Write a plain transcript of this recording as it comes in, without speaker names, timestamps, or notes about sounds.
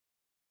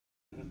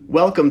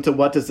Welcome to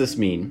What Does This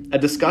Mean? A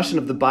discussion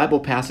of the Bible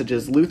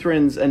passages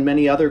Lutherans and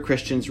many other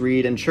Christians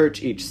read in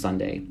church each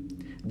Sunday.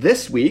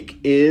 This week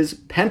is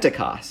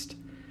Pentecost,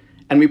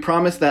 and we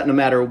promise that no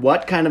matter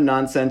what kind of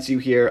nonsense you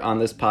hear on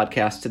this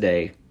podcast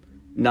today,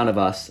 none of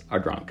us are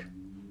drunk.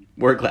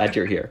 We're glad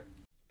you're here.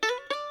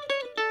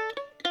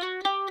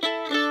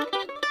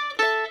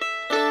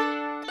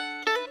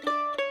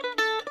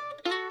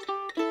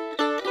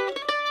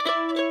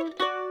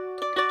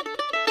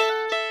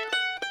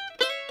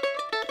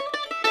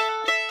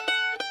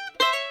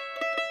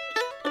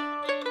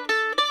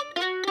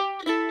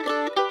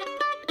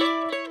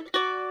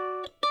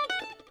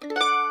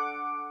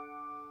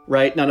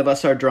 Right, none of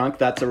us are drunk.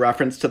 That's a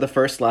reference to the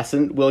first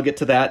lesson. We'll get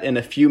to that in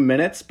a few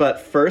minutes, but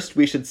first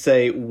we should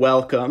say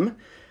welcome.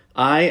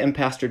 I am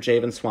Pastor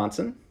Javen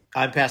Swanson.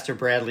 I'm Pastor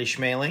Bradley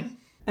Schmaling.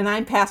 And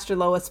I'm Pastor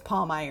Lois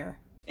Pallmeyer.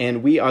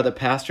 And we are the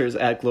pastors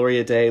at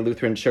Gloria Dei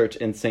Lutheran Church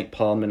in St.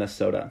 Paul,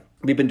 Minnesota.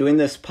 We've been doing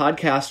this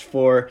podcast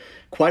for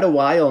quite a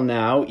while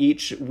now,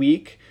 each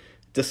week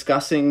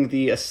discussing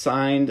the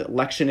assigned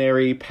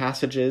lectionary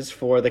passages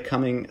for the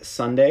coming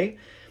Sunday.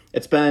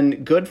 It's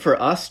been good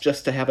for us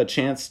just to have a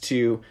chance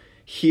to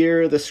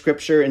hear the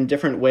scripture in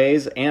different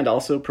ways and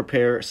also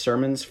prepare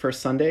sermons for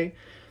Sunday.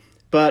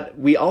 But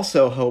we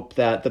also hope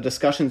that the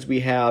discussions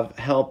we have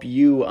help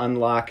you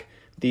unlock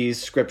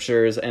these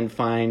scriptures and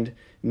find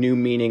new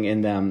meaning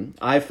in them.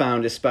 I've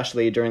found,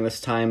 especially during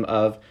this time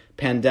of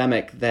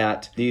pandemic,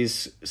 that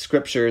these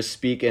scriptures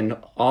speak in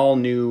all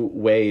new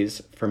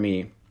ways for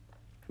me.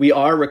 We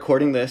are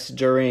recording this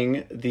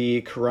during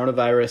the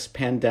coronavirus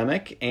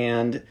pandemic,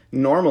 and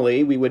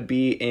normally we would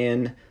be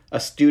in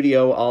a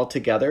studio all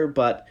together,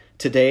 but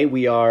today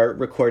we are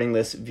recording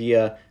this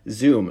via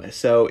Zoom.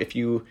 So if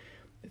you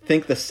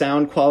think the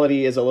sound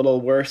quality is a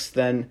little worse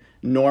than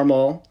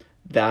normal,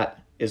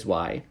 that is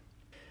why.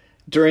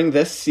 During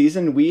this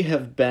season, we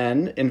have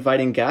been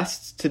inviting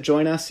guests to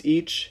join us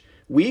each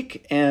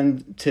week,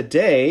 and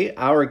today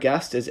our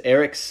guest is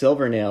Eric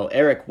Silvernail.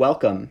 Eric,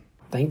 welcome.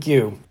 Thank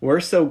you. We're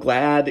so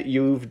glad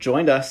you've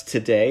joined us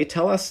today.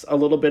 Tell us a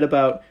little bit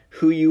about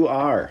who you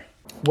are.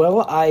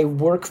 Well, I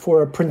work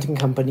for a printing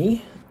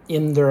company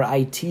in their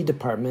IT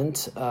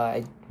department.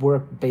 I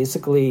work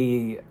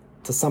basically,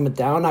 to sum it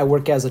down, I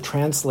work as a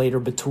translator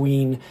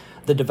between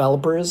the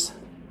developers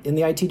in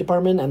the IT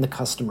department and the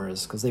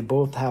customers, because they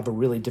both have a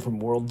really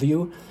different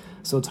worldview,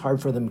 so it's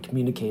hard for them to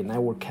communicate, and I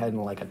work kind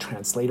of like a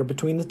translator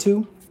between the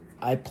two.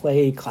 I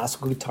play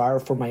classical guitar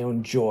for my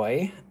own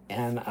joy,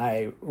 and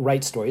I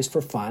write stories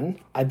for fun.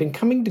 I've been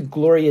coming to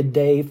Gloria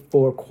Dei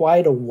for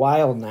quite a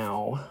while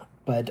now,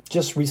 but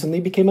just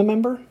recently became a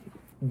member.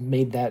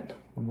 Made that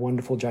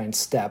wonderful giant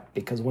step,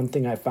 because one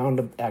thing I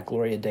found at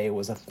Gloria Dei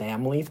was a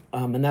family,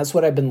 and that's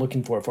what I've been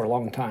looking for a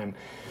long time.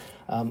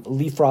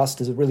 Lee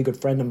Frost is a really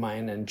good friend of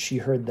mine, and she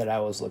heard that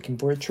I was looking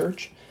for a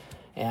church,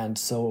 and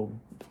so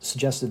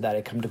suggested that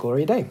I come to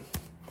Gloria Dei.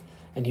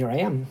 And here I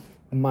am.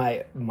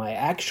 My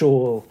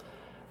actual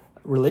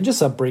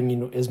religious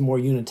upbringing is more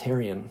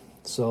Unitarian,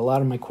 so a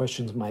lot of my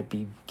questions might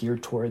be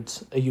geared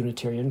towards a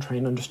Unitarian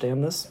trying to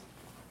understand this.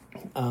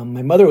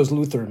 My mother was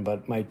Lutheran,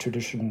 but my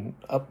traditional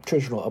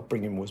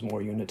upbringing was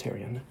more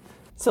Unitarian.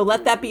 So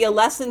let that be a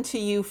lesson to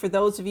you for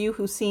those of you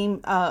who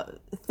think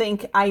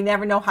I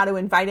never know how to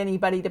invite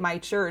anybody to my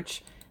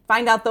church.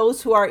 Find out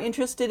those who are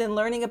interested in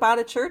learning about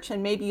a church,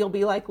 and maybe you'll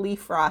be like Lee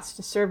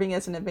Frost, serving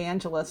as an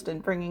evangelist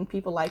and bringing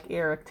people like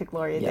Eric to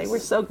Gloria Dei. Yes. We're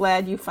so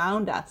glad you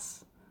found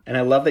us. And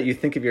I love that you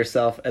think of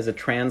yourself as a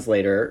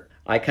translator.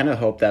 I kind of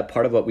hope that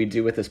part of what we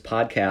do with this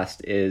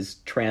podcast is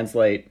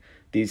translate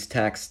these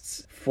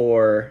texts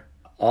for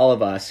all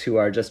of us who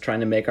are just trying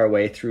to make our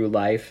way through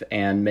life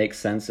and make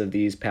sense of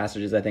these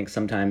passages. I think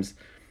sometimes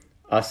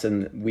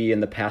we in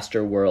the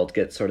pastor world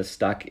get sort of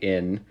stuck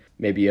in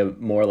maybe a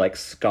more like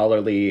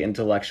scholarly,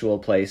 intellectual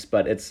place,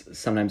 but it's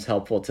sometimes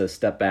helpful to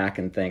step back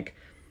and think,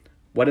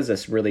 what is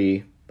this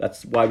really?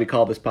 That's why we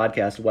call this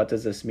podcast, What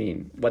Does This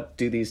Mean? What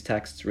do these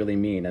texts really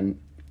mean? And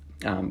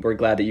we're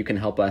glad that you can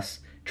help us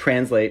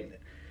translate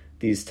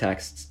these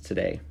texts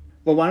today.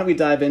 Well, why don't we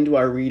dive into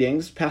our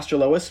readings? Pastor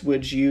Lois,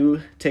 would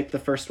you take the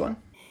first one?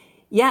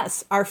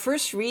 Yes, our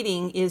first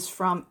reading is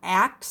from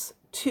Acts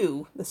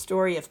 2, the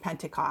story of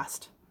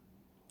Pentecost.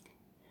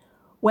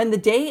 When the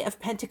day of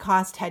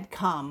Pentecost had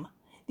come,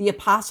 the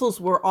apostles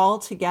were all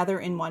together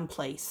in one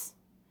place.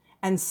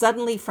 And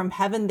suddenly from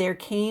heaven there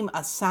came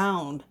a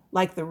sound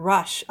like the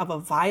rush of a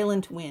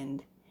violent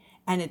wind,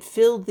 and it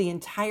filled the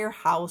entire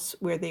house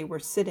where they were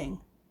sitting.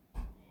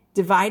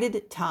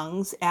 Divided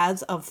tongues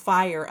as of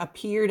fire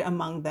appeared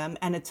among them,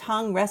 and a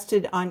tongue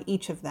rested on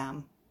each of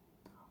them.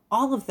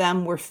 All of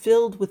them were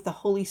filled with the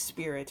Holy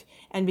Spirit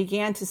and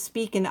began to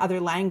speak in other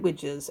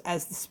languages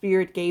as the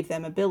Spirit gave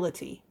them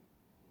ability.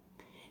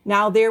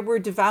 Now there were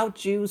devout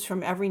Jews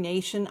from every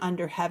nation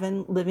under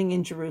heaven living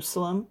in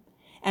Jerusalem,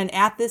 and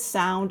at this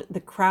sound the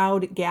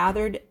crowd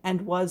gathered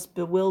and was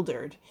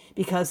bewildered,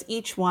 because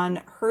each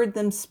one heard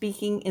them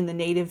speaking in the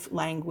native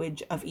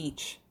language of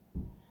each.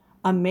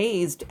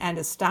 Amazed and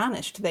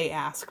astonished, they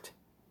asked,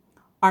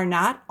 "Are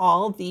not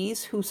all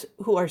these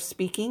who are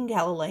speaking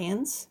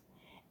Galileans?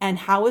 And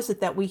how is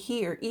it that we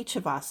hear, each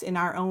of us, in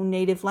our own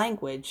native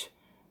language?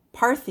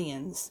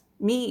 Parthians,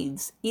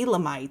 Medes,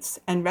 Elamites,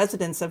 and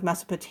residents of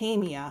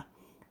Mesopotamia,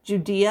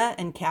 Judea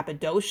and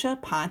Cappadocia,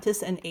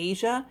 Pontus and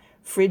Asia,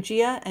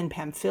 Phrygia and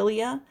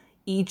Pamphylia,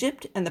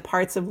 Egypt and the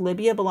parts of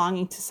Libya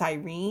belonging to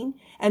Cyrene,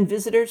 and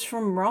visitors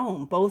from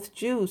Rome, both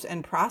Jews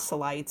and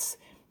proselytes,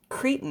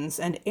 Cretans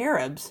and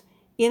Arabs.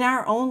 In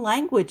our own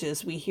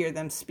languages we hear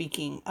them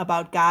speaking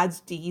about God's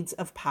deeds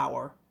of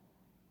power.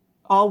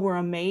 All were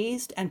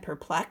amazed and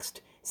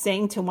perplexed,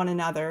 saying to one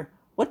another,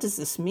 "What does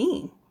this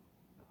mean?"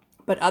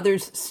 But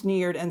others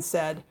sneered and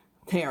said,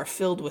 "They are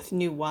filled with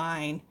new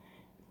wine."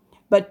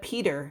 But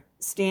Peter,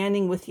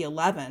 standing with the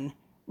 11,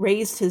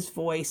 raised his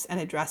voice and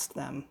addressed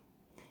them.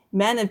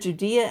 "Men of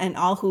Judea and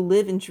all who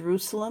live in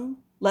Jerusalem,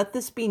 let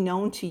this be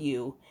known to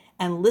you,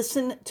 and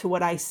listen to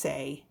what I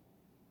say.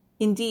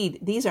 Indeed,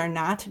 these are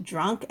not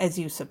drunk as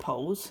you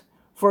suppose,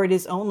 for it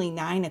is only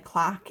 9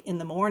 o'clock in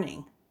the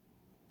morning.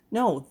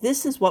 No,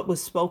 this is what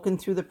was spoken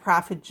through the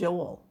prophet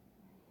Joel.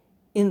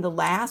 In the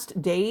last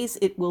days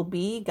it will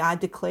be, God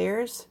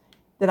declares,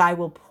 that I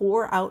will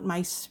pour out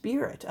my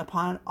spirit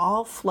upon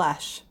all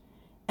flesh,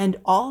 and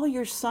all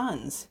your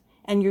sons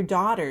and your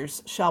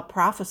daughters shall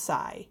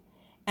prophesy,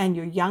 and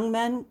your young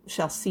men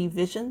shall see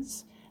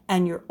visions,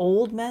 and your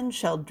old men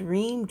shall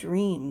dream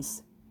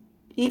dreams.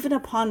 Even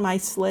upon my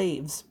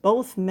slaves,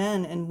 both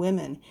men and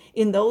women,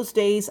 in those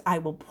days I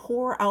will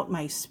pour out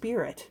my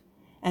spirit,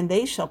 and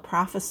they shall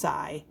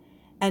prophesy,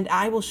 and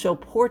I will show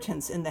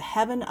portents in the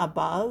heaven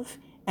above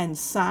and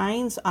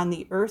signs on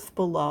the earth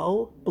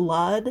below,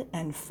 blood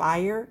and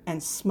fire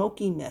and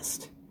smoky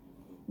mist.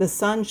 The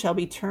sun shall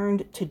be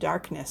turned to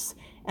darkness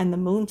and the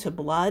moon to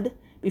blood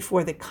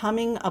before the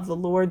coming of the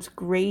Lord's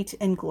great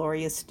and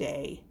glorious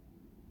day.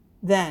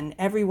 Then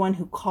everyone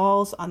who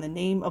calls on the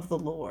name of the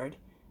Lord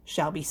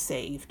shall be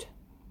saved."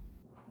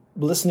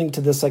 Listening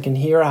to this, I can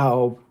hear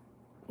how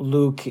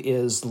Luke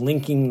is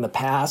linking the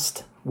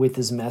past with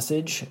his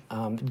message,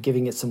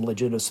 giving it some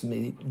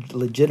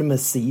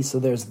legitimacy. So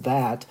there's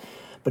that.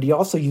 But he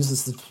also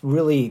uses this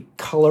really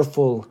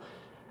colorful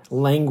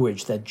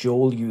language that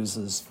Joel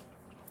uses.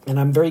 And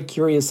I'm very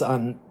curious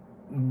on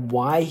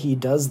why he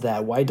does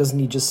that. Why doesn't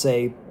he just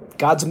say,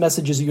 God's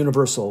message is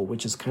universal,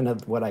 which is kind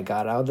of what I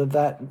got out of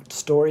that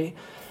story?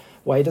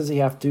 Why does he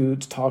have to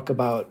talk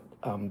about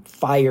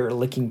fire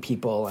licking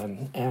people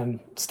and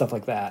stuff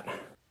like that?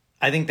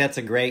 I think that's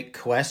a great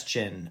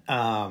question.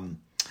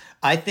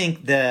 I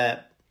think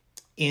that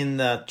in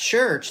the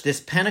church, this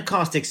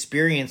Pentecost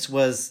experience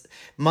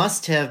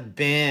must have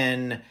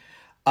been,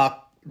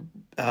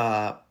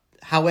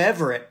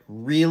 however it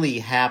really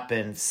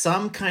happened,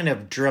 some kind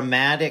of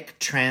dramatic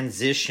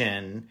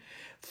transition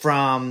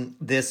from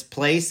this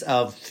place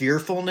of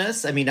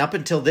fearfulness. I mean, up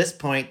until this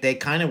point, they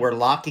kind of were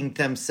locking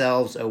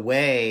themselves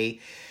away,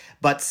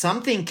 but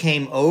something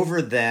came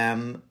over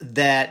them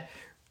that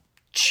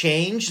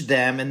changed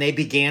them, and they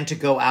began to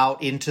go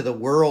out into the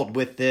world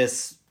with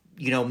this,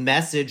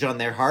 message on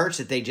their hearts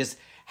that they just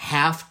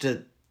have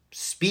to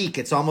speak.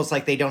 It's almost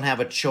like they don't have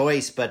a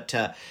choice but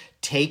to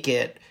take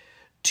it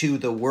to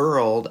the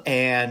world.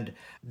 And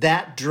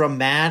that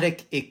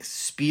dramatic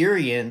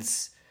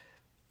experience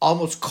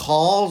almost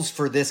calls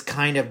for this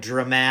kind of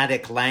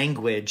dramatic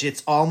language.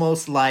 It's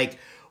almost like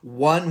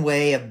one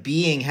way of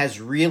being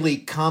has really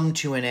come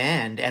to an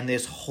end, and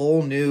this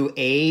whole new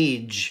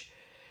age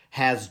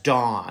has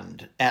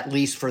dawned, at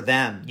least for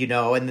them,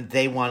 and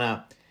they want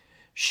to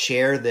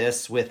share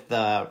this with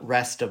the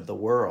rest of the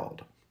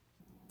world.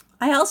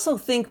 I also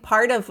think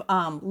part of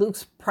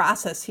Luke's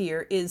process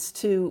here is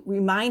to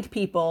remind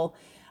people,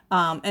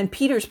 and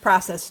Peter's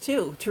process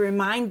too, to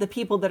remind the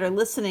people that are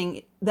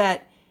listening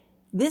that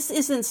this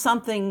isn't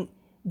something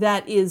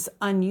that is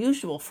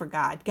unusual for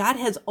God. God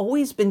has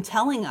always been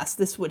telling us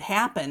this would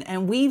happen,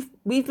 and we've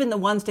been the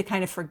ones to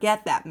kind of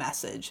forget that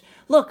message.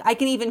 Look, I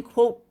can even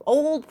quote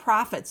old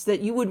prophets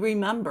that you would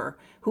remember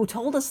who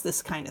told us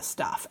this kind of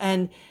stuff,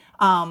 and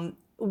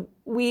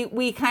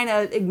we kind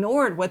of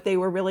ignored what they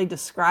were really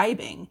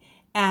describing.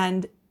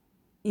 And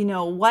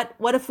what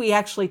if we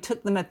actually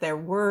took them at their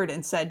word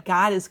and said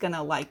God is going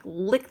to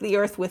lick the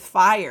earth with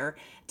fire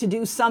to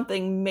do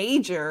something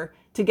major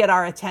to get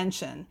our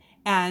attention?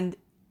 And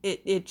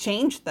it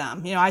changed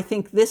them. I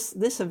think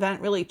this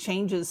event really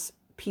changes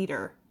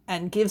Peter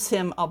and gives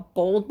him a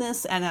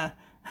boldness and a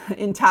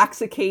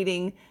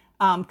intoxicating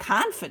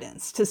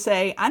confidence to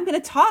say, I'm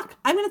going to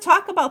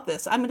talk about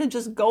this. I'm going to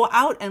just go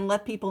out and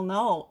let people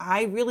know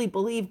I really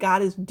believe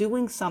God is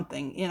doing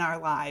something in our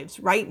lives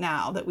right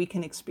now that we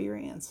can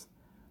experience.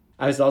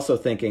 I was also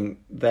thinking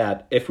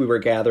that if we were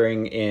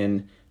gathering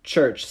in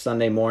church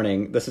Sunday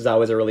morning, this is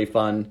always a really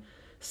fun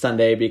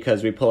Sunday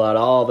because we pull out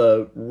all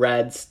the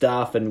red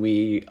stuff, and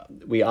we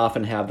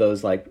often have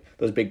those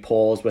big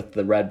poles with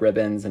the red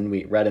ribbons, and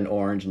red and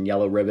orange and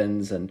yellow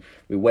ribbons, and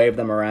we wave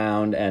them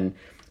around. And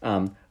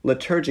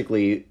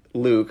liturgically,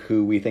 Luke,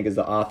 who we think is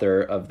the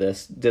author of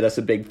this, did us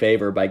a big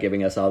favor by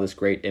giving us all this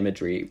great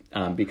imagery,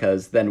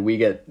 because then we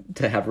get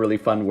to have really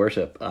fun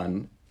worship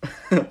on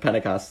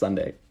Pentecost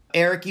Sunday.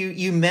 Eric,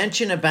 you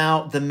mentioned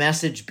about the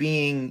message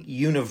being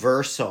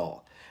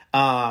universal.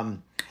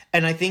 And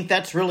I think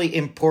that's really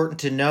important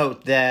to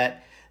note,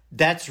 that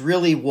that's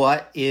really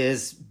what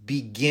is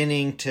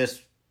beginning to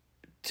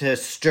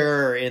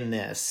stir in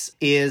this,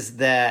 is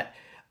that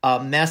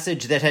a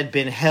message that had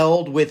been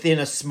held within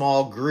a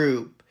small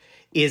group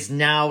is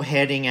now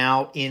heading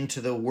out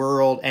into the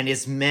world and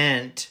is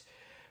meant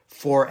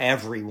for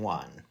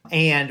everyone.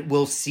 And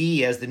we'll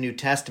see as the New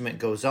Testament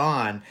goes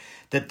on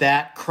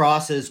that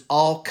crosses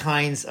all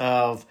kinds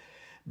of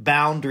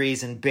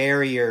boundaries and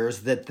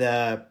barriers that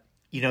the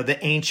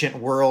ancient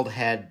world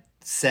had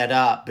set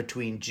up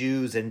between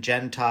Jews and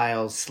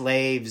Gentiles,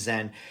 slaves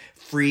and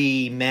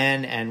free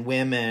men and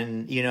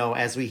women,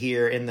 as we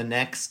hear in the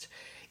next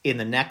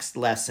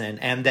lesson,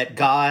 and that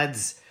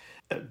God's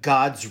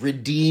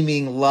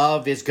redeeming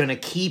love is going to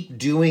keep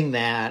doing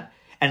that.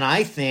 And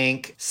I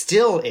think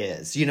still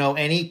is,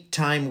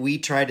 anytime we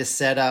try to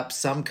set up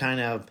some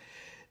kind of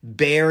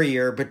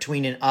barrier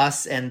between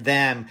us and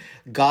them,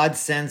 God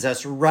sends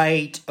us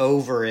right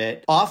over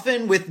it,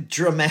 often with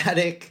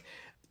dramatic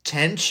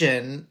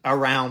tension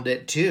around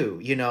it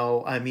too.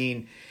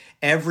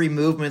 Every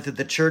movement that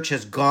the church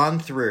has gone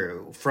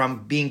through,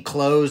 from being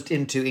closed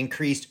into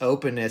increased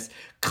openness,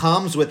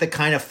 comes with a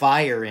kind of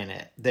fire in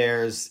it.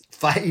 There's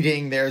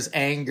fighting, there's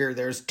anger,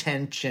 there's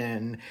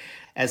tension,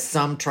 as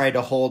some try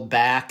to hold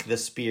back the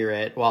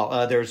Spirit, while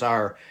others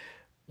are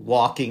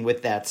walking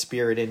with that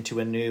Spirit into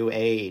a new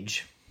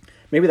age.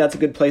 Maybe that's a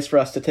good place for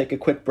us to take a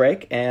quick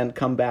break and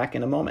come back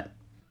in a moment.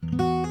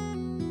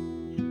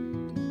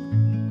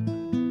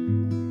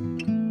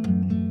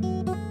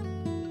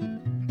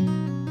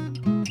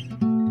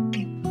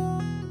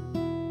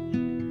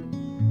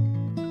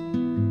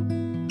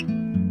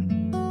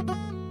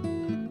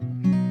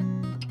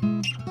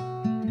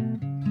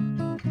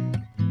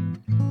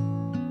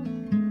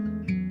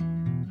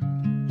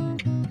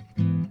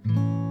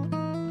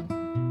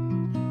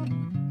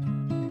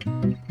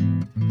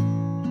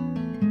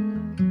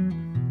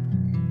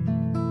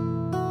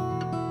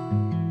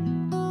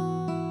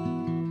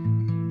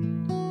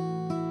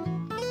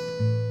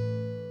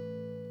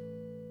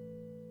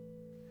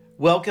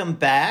 Welcome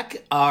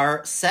back.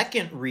 Our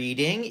second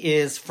reading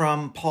is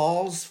from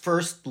Paul's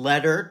first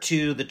letter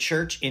to the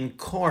church in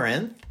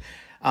Corinth,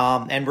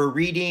 and we're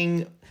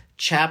reading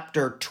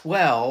chapter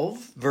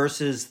 12,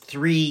 verses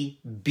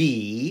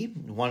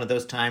 3b. One of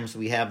those times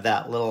we have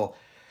that little,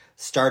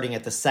 starting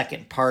at the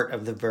second part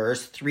of the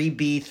verse,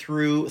 3b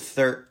through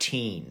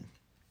 13.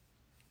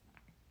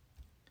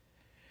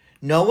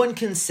 No one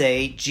can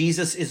say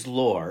Jesus is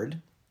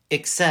Lord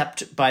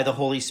except by the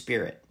Holy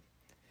Spirit.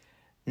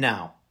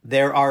 Now,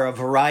 there are a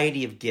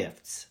variety of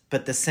gifts,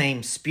 but the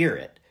same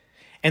Spirit.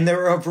 And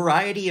there are a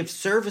variety of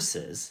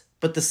services,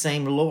 but the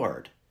same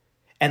Lord.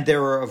 And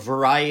there are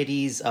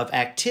varieties of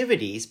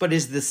activities, but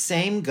is the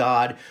same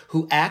God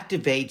who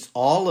activates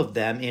all of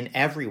them in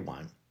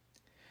everyone.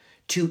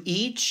 To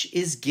each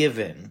is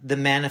given the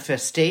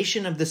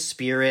manifestation of the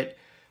Spirit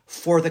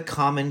for the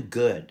common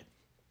good.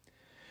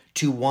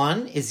 To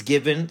one is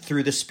given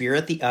through the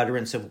Spirit the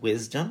utterance of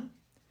wisdom,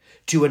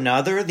 to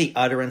another the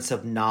utterance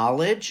of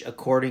knowledge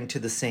according to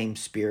the same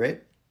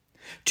Spirit,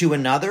 to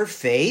another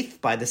faith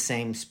by the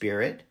same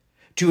Spirit,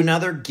 to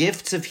another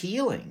gifts of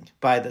healing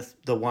by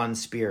the one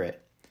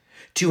Spirit,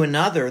 to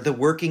another the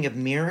working of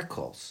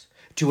miracles,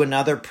 to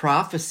another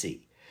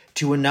prophecy,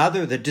 to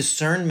another the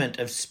discernment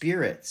of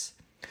spirits,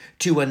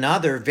 to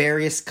another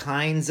various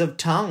kinds of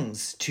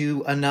tongues,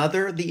 to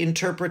another the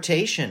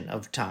interpretation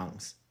of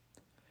tongues.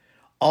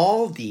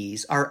 All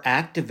these are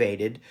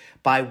activated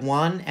by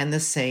one and the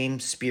same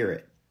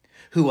Spirit,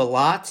 who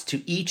allots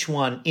to each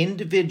one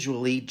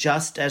individually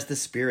just as the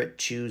Spirit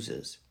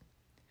chooses.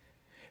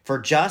 For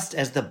just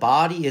as the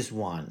body is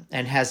one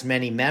and has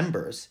many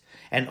members,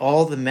 and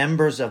all the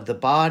members of the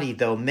body,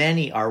 though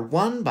many, are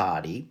one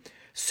body,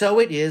 so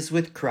it is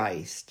with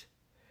Christ.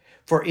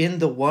 For in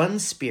the one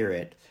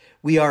Spirit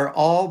we are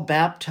all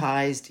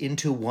baptized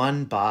into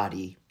one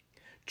body,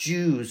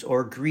 Jews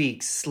or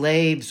Greeks,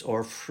 slaves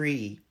or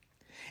free,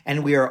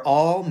 and we are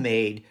all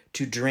made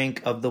to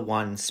drink of the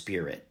one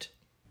Spirit.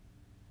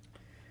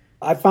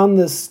 I found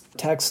this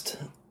text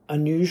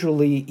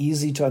unusually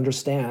easy to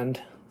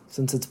understand.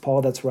 Since it's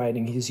Paul that's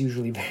writing, he's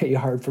usually very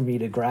hard for me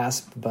to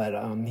grasp, but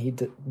he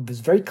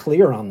was very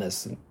clear on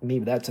this.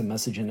 Maybe that's a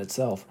message in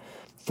itself.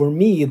 For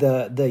me,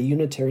 the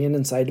Unitarian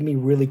inside of me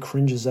really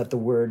cringes at the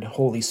word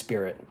Holy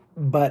Spirit,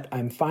 but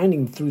I'm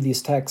finding through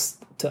these texts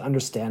to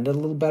understand it a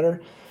little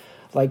better.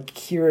 Like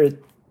here,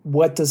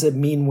 what does it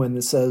mean when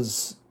it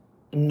says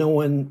no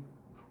one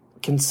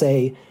can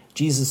say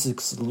Jesus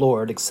is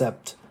Lord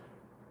except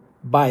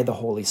by the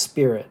Holy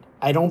Spirit?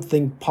 I don't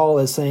think Paul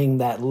is saying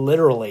that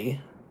literally,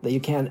 that you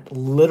can't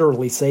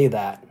literally say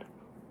that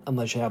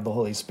unless you have the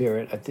Holy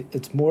Spirit. I think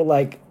it's more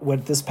like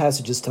what this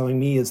passage is telling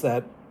me is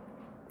that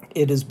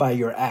it is by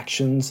your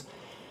actions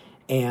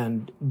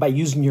and by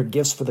using your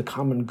gifts for the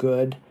common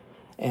good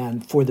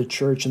and for the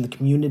church and the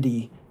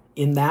community.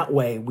 In that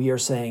way, we are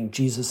saying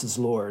Jesus is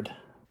Lord.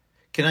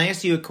 Can I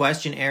ask you a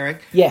question,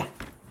 Eric? Yeah.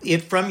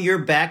 If from your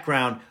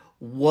background,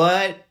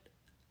 what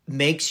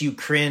makes you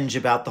cringe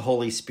about the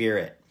Holy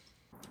Spirit?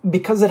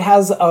 Because it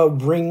has a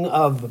ring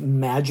of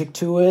magic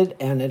to it,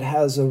 and it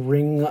has a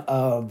ring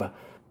of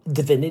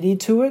divinity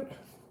to it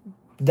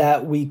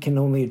that we can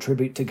only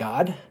attribute to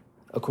God,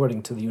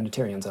 according to the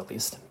Unitarians at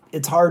least.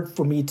 It's hard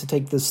for me to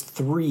take this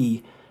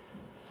three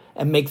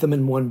and make them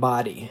in one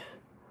body.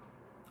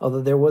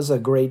 Although there was a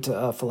great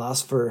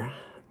philosopher,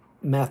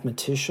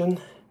 mathematician,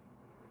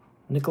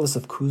 Nicholas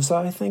of Cusa,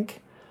 I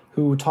think,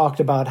 who talked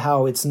about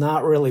how it's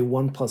not really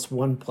 1 +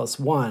 1 +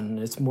 1,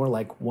 it's more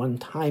like 1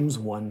 ×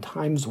 1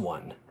 ×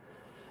 1.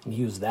 And he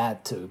used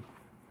that to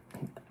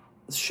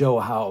show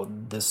how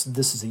this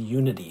is a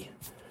unity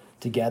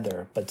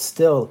together. But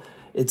still,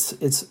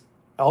 it's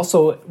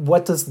also,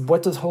 what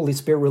does Holy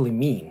Spirit really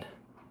mean?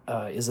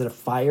 Is it a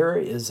fire?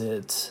 Is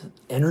it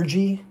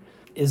energy?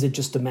 Is it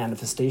just a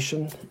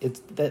manifestation?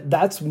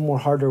 That's a more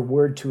harder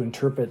word to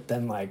interpret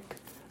than like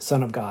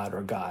Son of God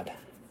or God.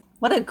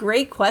 What a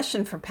great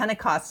question for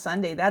Pentecost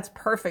Sunday. That's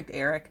perfect,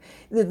 Eric.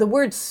 The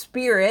word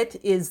spirit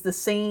is the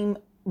same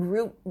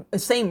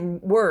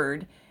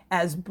word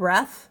as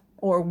breath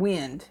or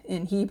wind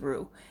in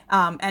Hebrew,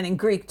 and in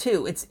Greek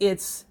too.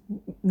 It's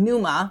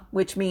pneuma,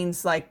 which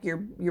means like your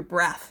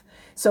breath.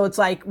 So it's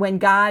like when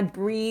God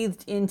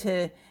breathed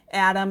into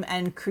Adam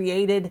and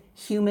created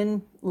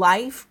human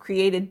life,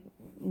 created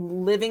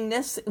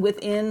livingness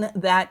within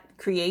that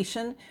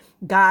creation,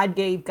 God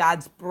gave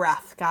God's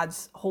breath,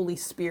 God's Holy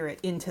Spirit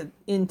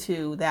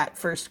into that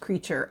first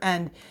creature.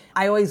 And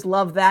I always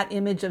love that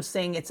image of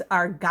saying it's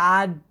our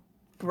God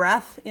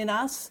breath in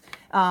us.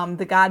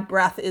 The God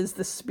breath is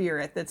the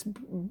Spirit that's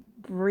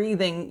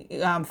breathing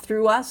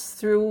through us,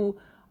 through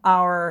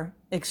our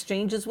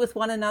exchanges with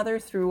one another,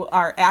 through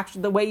our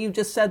action, the way you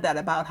just said that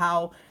about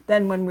how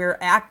then when we're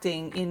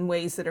acting in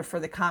ways that are for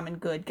the common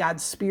good,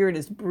 God's Spirit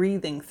is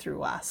breathing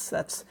through us.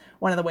 That's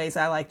one of the ways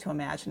I like to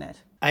imagine it.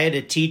 I had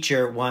a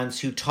teacher once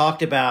who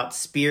talked about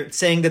spirit,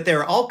 saying that there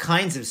are all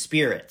kinds of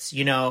spirits.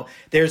 You know,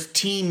 there's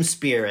team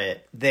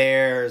spirit,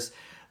 there's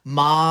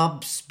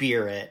mob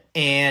spirit,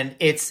 and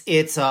it's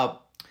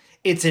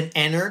an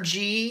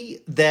energy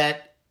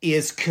that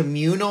is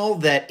communal,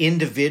 that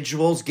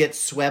individuals get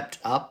swept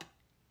up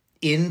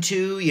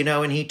into, you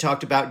know, and he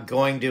talked about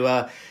going to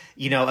a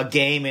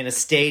game in a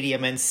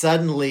stadium, and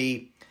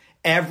suddenly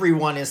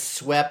everyone is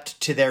swept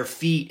to their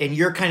feet and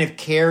you're kind of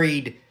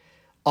carried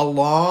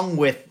along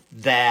with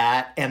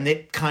that, and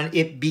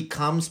it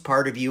becomes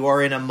part of you.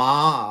 Or in a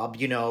mob,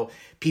 you know,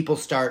 people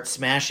start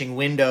smashing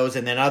windows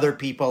and then other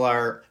people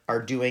are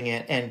doing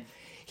it. And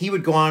he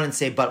would go on and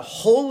say, but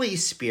Holy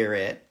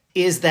Spirit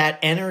is that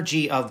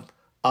energy of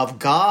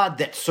God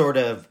that sort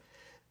of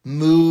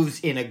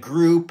moves in a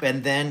group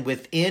and then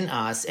within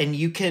us. And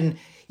you can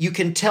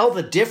tell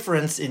the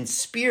difference in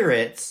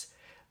spirits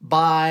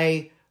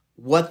by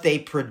what they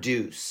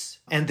produce.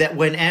 And that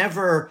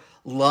whenever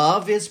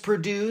love is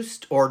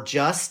produced, or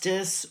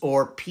justice,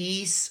 or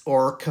peace,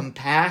 or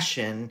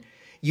compassion,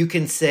 you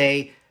can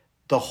say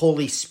the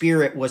Holy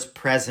Spirit was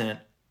present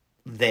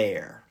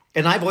there.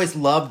 And I've always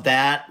loved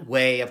that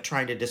way of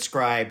trying to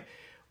describe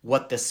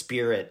what the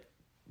Spirit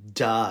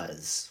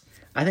does.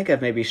 I think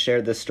I've maybe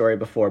shared this story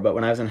before, but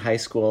when I was in high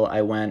school,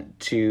 I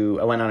went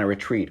on a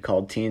retreat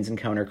called Teens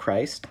Encounter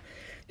Christ.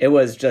 It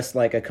was just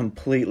like a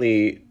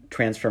completely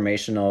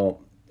transformational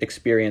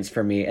experience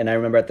for me. And I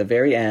remember at the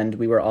very end,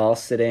 we were all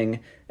sitting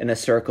in a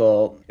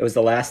circle. It was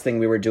the last thing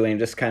we were doing,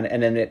 just kind of,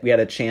 and then we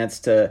had a chance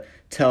to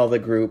tell the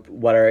group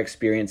what our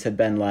experience had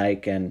been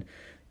like.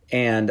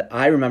 And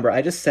I remember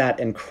I just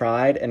sat and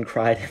cried and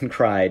cried and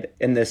cried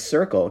in this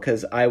circle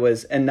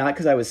and not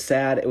because I was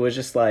sad. It was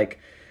just like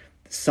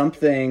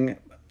something,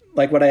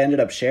 like what I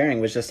ended up sharing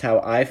was just how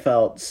I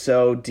felt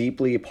so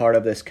deeply part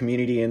of this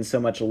community and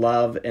so much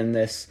love in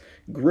this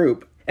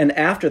group. And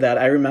after that,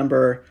 I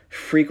remember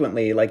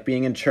frequently like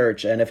being in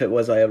church, and if it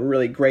was a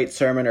really great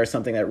sermon or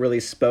something that really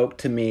spoke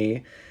to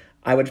me,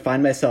 I would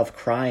find myself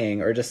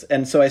crying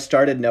and so I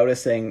started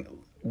noticing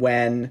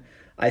when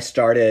I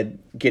started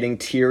getting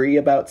teary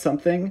about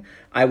something,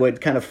 I would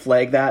kind of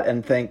flag that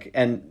and think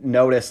and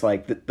notice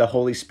like the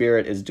Holy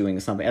Spirit is doing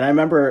something. And I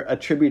remember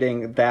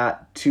attributing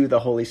that to the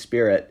Holy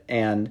Spirit,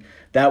 and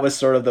that was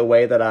sort of the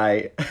way that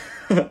I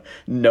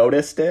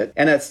noticed it.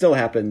 And it still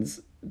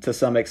happens to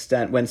some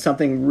extent when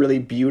something really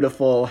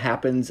beautiful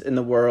happens in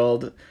the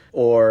world,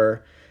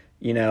 or,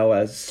 you know,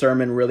 a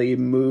sermon really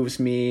moves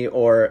me,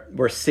 or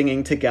we're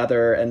singing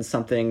together and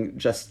something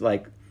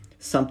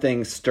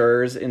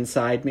stirs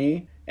inside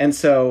me. And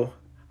so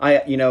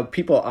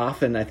people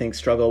often, I think,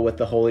 struggle with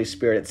the Holy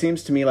Spirit. It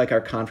seems to me like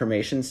our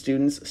confirmation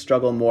students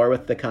struggle more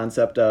with the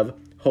concept of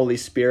Holy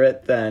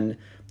Spirit than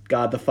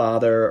God the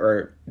Father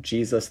or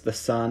Jesus the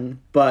Son.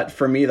 But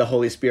for me, the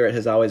Holy Spirit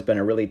has always been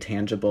a really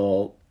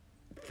tangible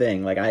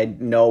thing. Like I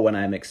know when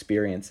I'm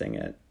experiencing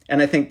it.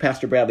 And I think,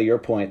 Pastor Bradley, your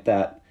point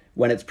that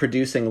when it's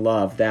producing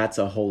love, that's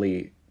the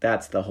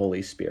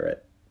Holy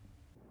Spirit.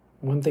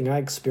 One thing I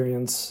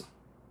experience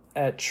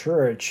at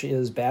church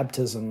is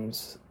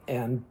baptisms,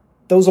 and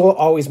those will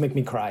always make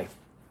me cry.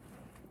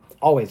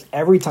 Always,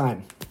 every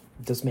time,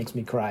 it just makes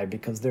me cry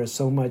because there's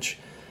so much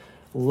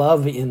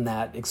love in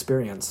that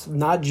experience,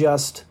 not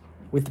just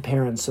with the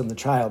parents and the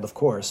child, of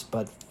course,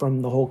 but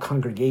from the whole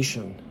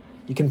congregation.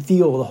 You can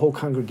feel the whole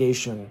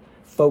congregation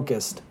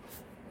focused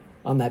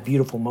on that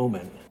beautiful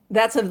moment.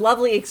 That's a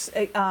lovely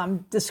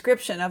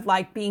description of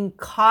like being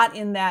caught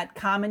in that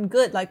common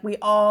good. Like we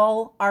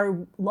all are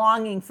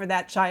longing for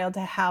that child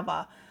to have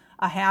a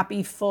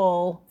happy,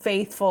 full,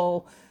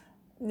 faithful,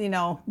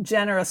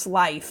 generous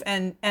life.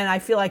 And I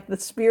feel like the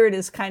Spirit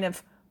is kind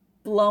of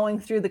blowing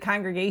through the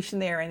congregation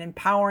there and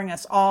empowering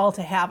us all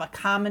to have a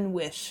common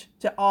wish,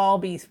 to all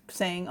be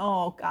saying,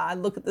 oh God,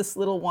 look at this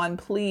little one,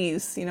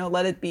 please,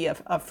 let it be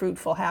a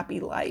fruitful, happy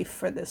life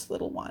for this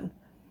little one.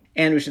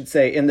 And we should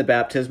say, in the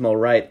baptismal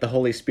rite, the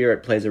Holy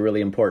Spirit plays a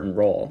really important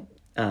role.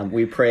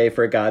 We pray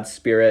for God's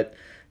Spirit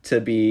to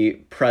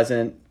be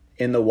present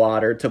in the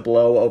water, to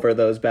blow over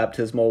those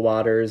baptismal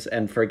waters,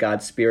 and for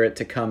God's Spirit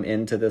to come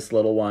into this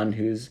little one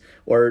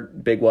or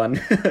big one,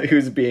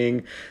 who's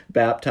being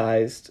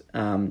baptized.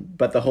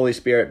 But the Holy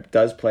Spirit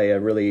does play a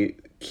really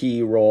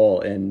key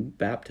role in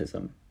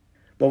baptism.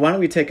 Well, why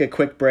don't we take a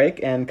quick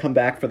break and come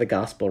back for the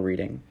gospel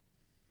reading?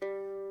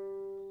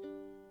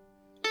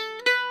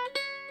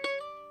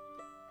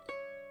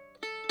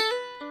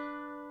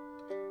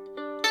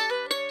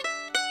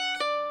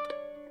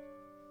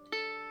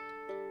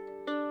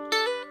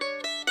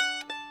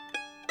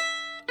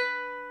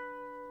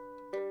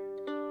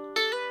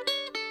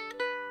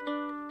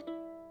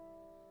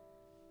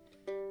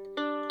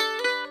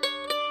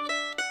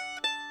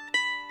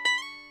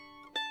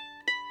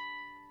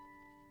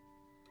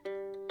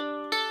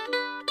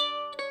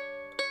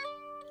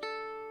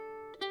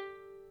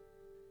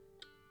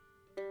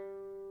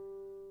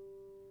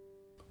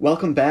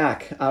 Welcome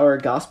back. Our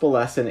gospel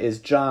lesson is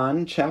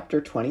John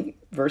chapter 20,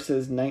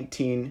 verses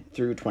 19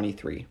 through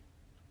 23.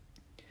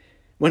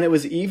 When it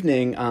was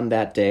evening on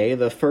that day,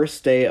 the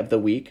first day of the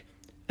week,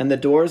 and the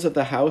doors of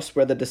the house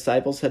where the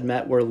disciples had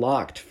met were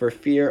locked for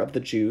fear of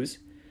the Jews,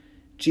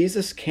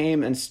 Jesus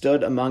came and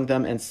stood among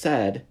them and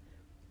said,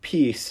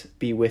 "Peace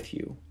be with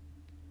you."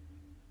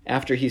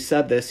 After he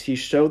said this, he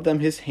showed them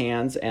his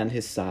hands and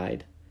his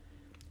side.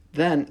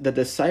 Then the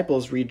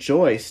disciples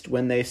rejoiced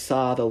when they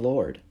saw the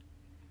Lord.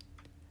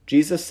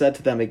 Jesus said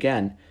to them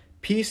again,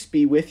 "Peace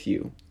be with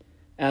you.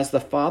 As the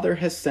Father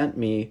has sent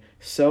me,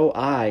 so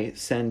I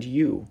send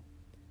you."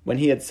 When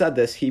he had said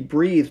this, he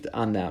breathed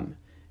on them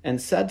and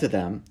said to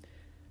them,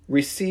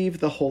 "Receive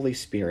the Holy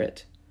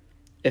Spirit.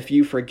 If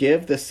you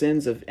forgive the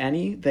sins of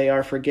any, they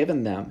are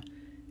forgiven them.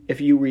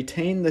 If you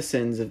retain the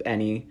sins of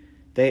any,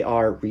 they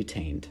are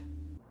retained."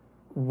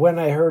 When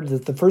I heard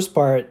that the first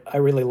part, I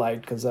really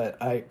liked, because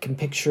I can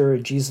picture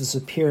Jesus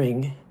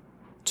appearing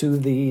to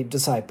the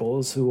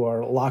disciples who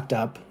are locked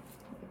up,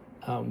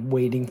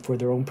 waiting for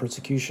their own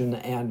persecution,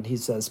 and he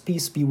says,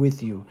 "Peace be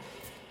with you."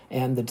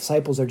 And the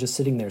disciples are just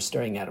sitting there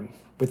staring at him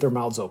with their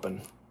mouths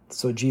open.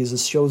 So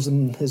Jesus shows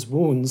them his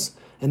wounds,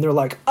 and they're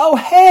like, "Oh,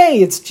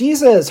 hey, it's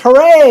Jesus,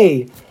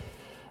 hooray!"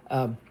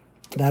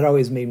 That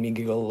always made me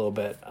giggle a little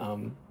bit.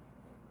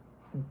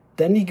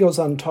 Then he goes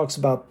on and talks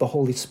about the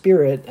Holy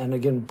Spirit, and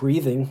again,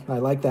 breathing. I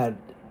like that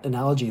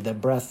analogy, the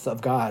breath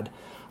of God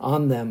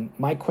on them.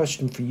 My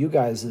question for you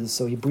guys is,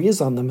 so he breathes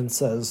on them and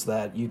says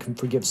that you can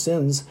forgive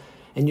sins,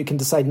 and you can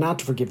decide not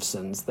to forgive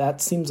sins.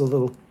 That seems a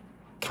little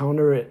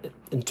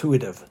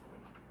counterintuitive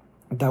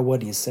about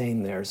what he's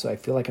saying there, so I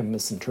feel like I'm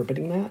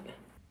misinterpreting that.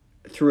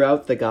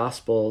 Throughout the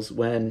Gospels,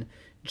 when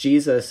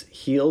Jesus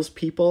heals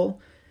people,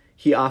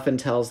 he often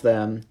tells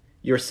them,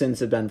 "Your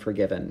sins have been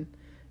forgiven."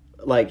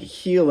 Like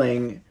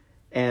healing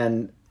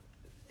and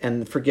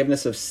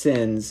forgiveness of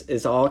sins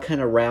is all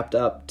kind of wrapped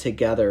up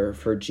together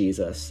for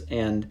Jesus.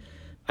 And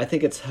I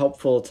think it's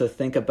helpful to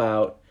think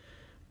about,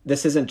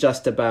 this isn't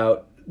just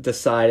about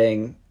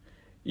deciding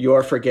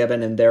you're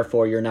forgiven and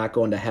therefore you're not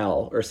going to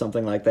hell or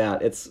something like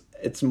that.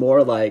 It's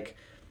more like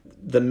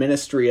the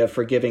ministry of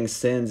forgiving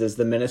sins is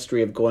the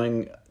ministry of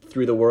going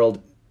through the world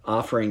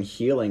offering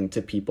healing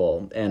to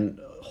people and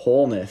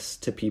wholeness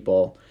to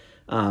people.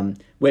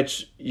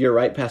 Which, you're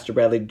right, Pastor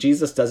Bradley,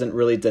 Jesus doesn't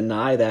really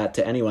deny that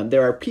to anyone.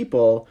 There are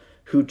people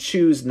who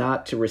choose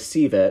not to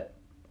receive it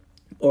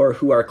or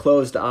who are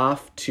closed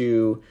off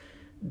to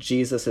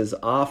Jesus's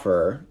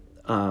offer,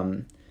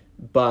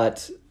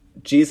 but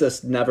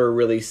Jesus never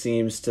really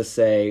seems to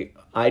say,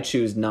 "I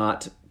choose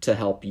not to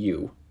help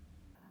you."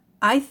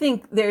 I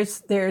think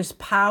there's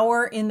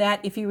power in that.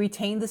 If you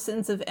retain the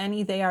sins of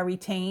any, they are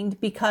retained,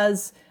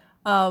 because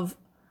of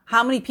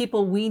how many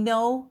people we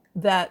know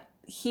that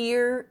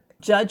hear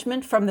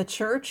judgment from the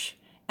church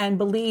and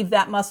believe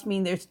that must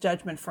mean there's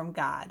judgment from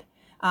God.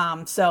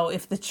 So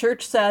if the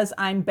church says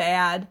I'm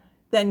bad,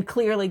 then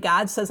clearly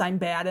God says I'm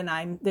bad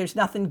and there's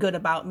nothing good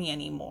about me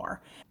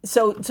anymore.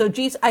 So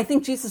Jesus, I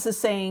think Jesus is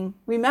saying,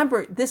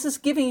 remember, this is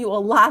giving you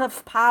a lot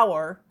of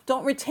power.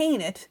 Don't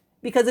retain it,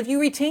 because if you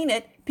retain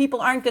it,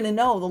 people aren't going to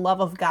know the love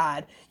of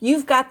God.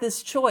 You've got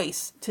this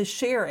choice to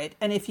share it,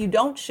 and if you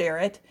don't share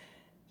it,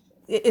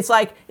 it's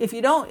like if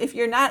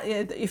you're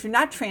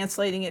not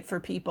translating it for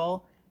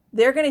people,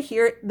 they're going to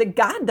hear that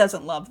God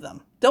doesn't love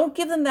them. Don't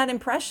give them that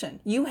impression.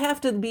 You have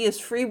to be as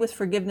free with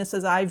forgiveness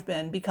as I've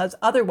been, because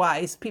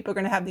otherwise people are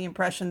going to have the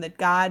impression that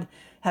God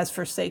has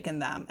forsaken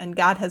them, and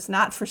God has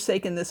not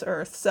forsaken this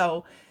earth.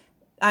 So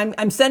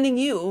I'm sending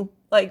you,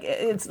 like,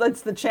 it's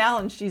the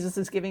challenge Jesus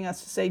is giving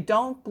us to say,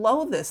 don't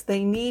blow this.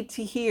 They need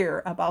to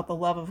hear about the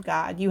love of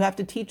God. You have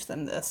to teach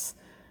them this.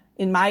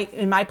 In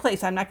my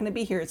place, I'm not going to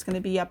be here. It's going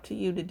to be up to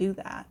you to do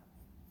that.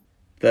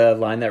 The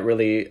line that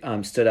really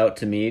stood out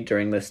to me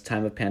during this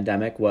time of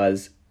pandemic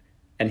was,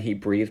 and he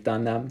breathed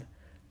on them.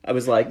 I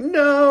was like,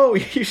 no,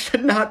 you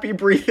should not be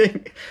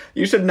breathing.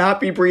 You should not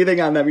be breathing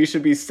on them. You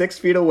should be 6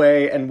 feet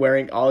away, and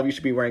all of you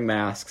should be wearing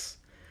masks.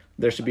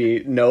 There should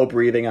be no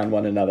breathing on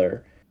one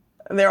another.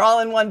 They're all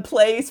in one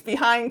place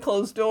behind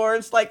closed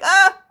doors, like,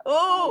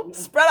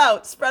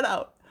 spread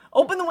out.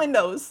 Open the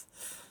windows.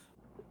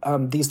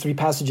 These 3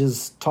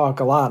 passages talk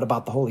a lot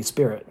about the Holy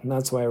Spirit, and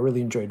that's why I really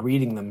enjoyed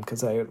reading them,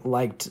 because I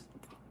liked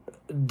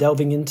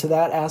delving into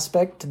that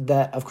aspect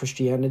of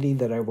Christianity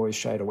that I've always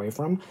shied away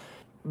from.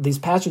 These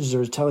passages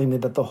are telling me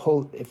that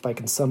if I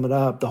can sum it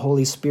up, the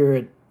Holy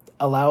Spirit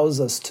allows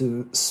us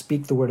to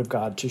speak the Word of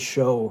God, to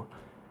show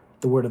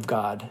the Word of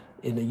God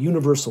in a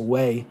universal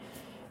way,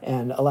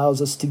 and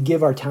allows us to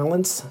give our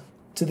talents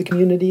to the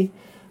community.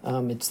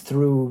 It's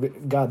through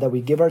God that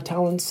we give our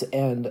talents,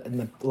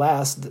 and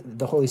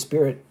the Holy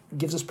Spirit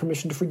gives us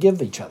permission to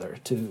forgive each other,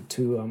 to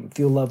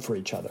feel love for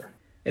each other.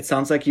 It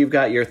sounds like you've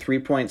got your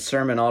 3-point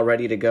sermon all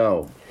ready to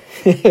go.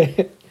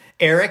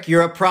 Eric,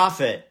 you're a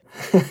prophet.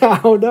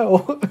 Oh,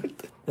 no.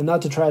 And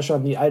not to trash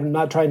on I'm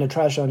not trying to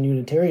trash on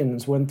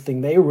Unitarians. One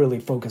thing they really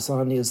focus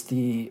on is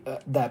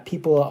that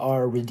people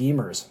are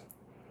redeemers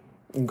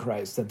in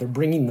Christ, that they're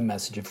bringing the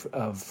message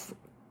of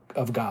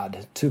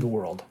God to the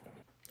world.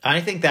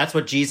 I think that's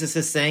what Jesus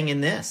is saying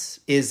in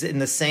this, is in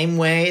the same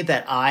way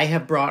that I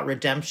have brought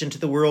redemption to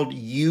the world,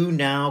 you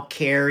now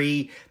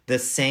carry the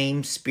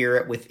same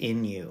Spirit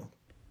within you.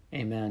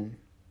 Amen.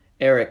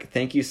 Eric,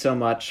 thank you so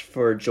much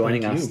for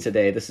joining us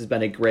today. This has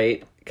been a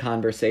great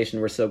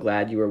conversation. We're so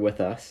glad you were with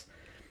us.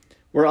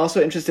 We're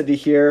also interested to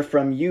hear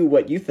from you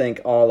what you think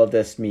all of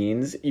this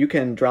means. You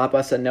can drop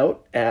us a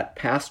note at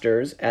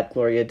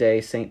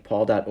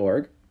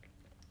pastors@gloriadaystpaul.org.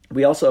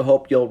 We also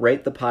hope you'll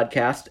rate the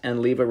podcast and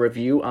leave a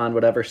review on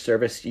whatever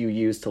service you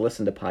use to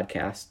listen to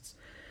podcasts.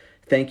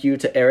 Thank you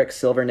to Eric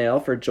Silvernail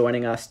for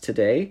joining us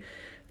today.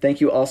 Thank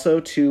you also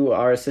to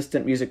our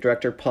assistant music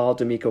director, Paul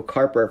D'Amico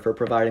Carper, for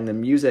providing the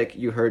music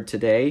you heard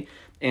today,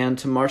 and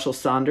to Marshall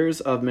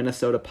Saunders of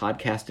Minnesota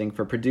Podcasting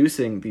for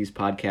producing these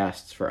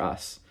podcasts for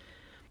us.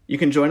 You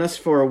can join us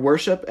for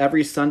worship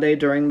every Sunday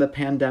during the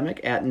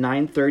pandemic at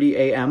 9:30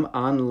 a.m.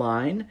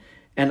 online,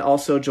 and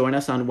also join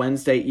us on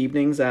Wednesday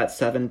evenings at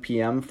 7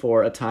 p.m.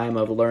 for a time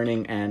of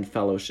learning and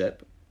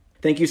fellowship.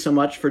 Thank you so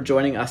much for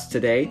joining us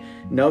today.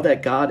 Know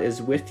that God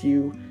is with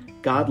you,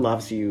 God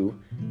loves you,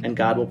 and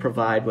God will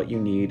provide what you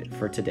need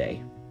for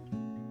today.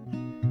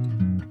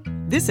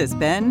 This has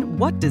been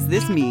What Does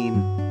This Mean?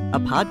 A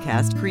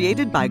podcast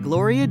created by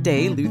Gloria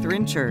Dei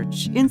Lutheran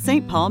Church in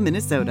St. Paul,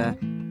 Minnesota.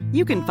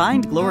 You can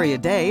find Gloria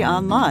Dei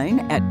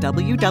online at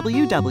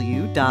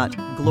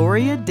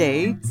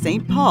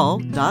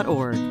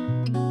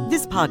www.gloriadaystpaul.org.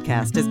 This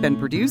podcast has been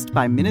produced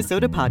by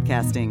Minnesota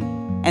Podcasting,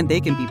 and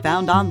they can be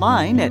found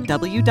online at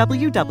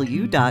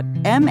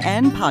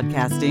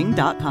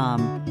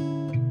www.mnpodcasting.com.